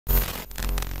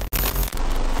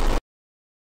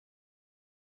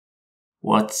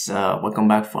What's up? Welcome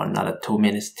back for another 2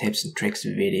 minutes tips and tricks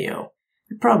video.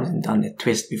 You've probably done a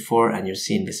twist before and you've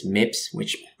seen this MIPS,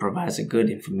 which provides a good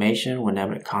information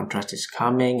whenever the contrast is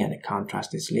coming and the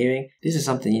contrast is leaving. This is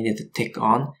something you need to tick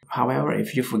on. However,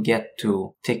 if you forget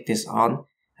to tick this on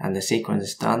and the sequence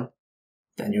is done,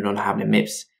 then you don't have the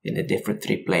MIPS in the different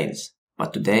 3 planes.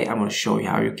 But today I'm going to show you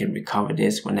how you can recover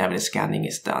this whenever the scanning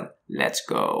is done. Let's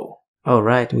go.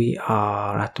 Alright, we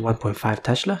are at 1.5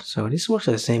 Tesla, so this works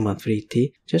the same on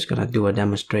 3T. Just gonna do a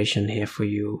demonstration here for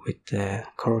you with the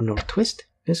coronal twist.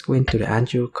 Let's go into the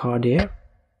angio card here.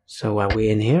 So while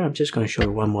we're in here, I'm just gonna show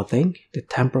you one more thing, the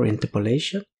temporal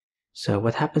interpolation. So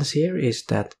what happens here is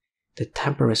that the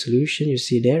temporal resolution you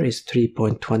see there is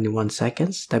 3.21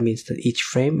 seconds. That means that each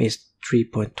frame is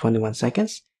 3.21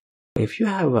 seconds. If you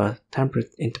have a temporal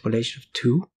interpolation of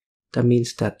 2, that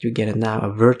means that you get now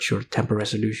a virtual temporal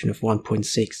resolution of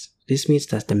 1.6. This means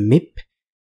that the MIP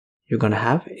you're gonna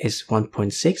have is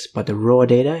 1.6, but the raw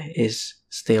data is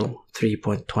still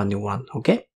 3.21,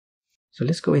 okay? So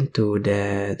let's go into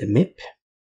the MIP.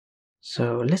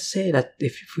 So let's say that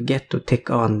if you forget to tick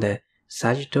on the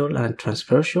sagittal and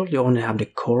transversal, you only have the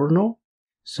coronal.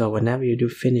 So whenever you do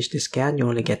finish the scan, you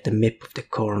only get the MIP of the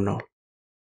coronal.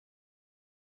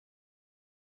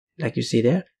 Like you see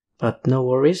there. But no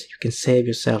worries, you can save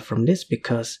yourself from this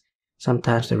because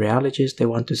sometimes the radiologists, they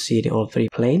want to see all 3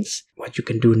 planes. What you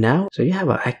can do now, so you have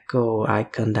an echo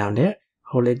icon down there.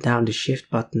 Hold it down the shift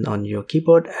button on your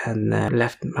keyboard and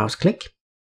left mouse click.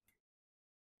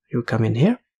 You come in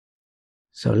here.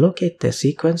 So locate the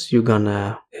sequence you're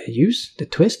gonna use, the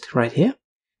twist right here.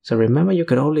 So remember, you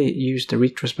can only use the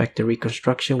retrospective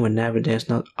reconstruction whenever there's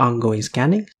not ongoing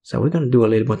scanning. So we're going to do a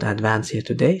little bit advanced here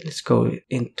today. Let's go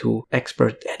into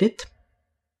expert edit.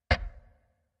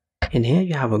 In here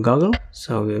you have a goggle,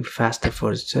 so we'll be faster for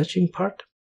the searching part.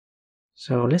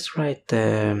 So let's write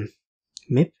the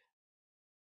MIP.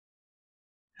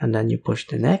 And then you push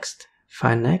the next,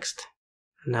 find next,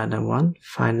 another one,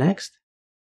 find next,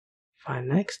 find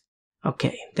next.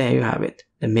 Okay, there you have it,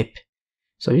 the MIP.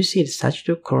 So you see the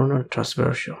sagittal, coronal,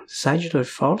 transversal. The sagittal is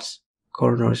false,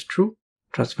 coronal is true,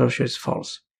 transversal is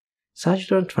false.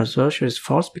 Sagittal and transversal is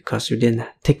false because you didn't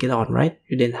tick it on, right?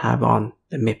 You didn't have on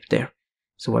the MIP there.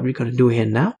 So what we're going to do here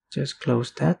now, just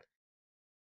close that.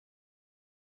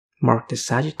 Mark the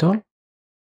sagittal,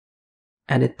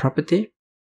 edit property,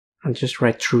 and just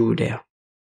write true there.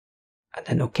 And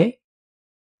then OK.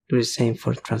 Do the same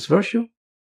for the transversal,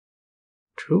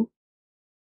 true,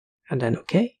 and then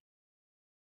OK.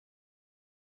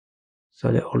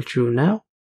 So they're all true now.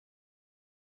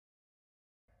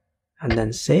 And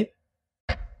then save,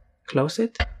 close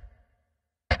it,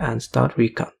 and start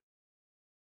recon.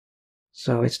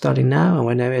 So it's starting now, and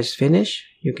whenever it's finished,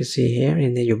 you can see here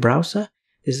in your browser,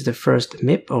 this is the first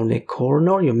MIP, only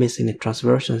coronal, you're missing the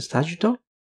transversal and sagittal.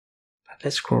 But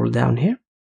let's scroll down here.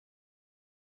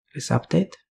 Let's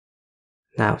update.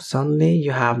 Now suddenly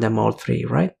you have them all 3,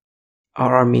 right?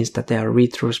 RR means that they are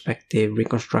retrospective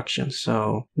reconstructions,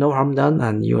 so no harm done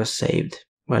and you are saved.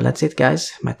 Well, that's it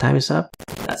guys, my time is up.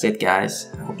 That's it guys,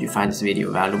 I hope you find this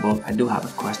video valuable. I do have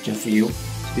a question for you.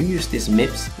 Do you use these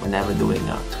MIPS whenever doing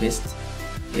a twist?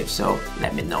 If so,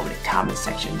 let me know in the comment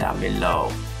section down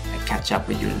below. I'll catch up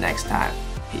with you the next time.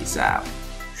 Peace out.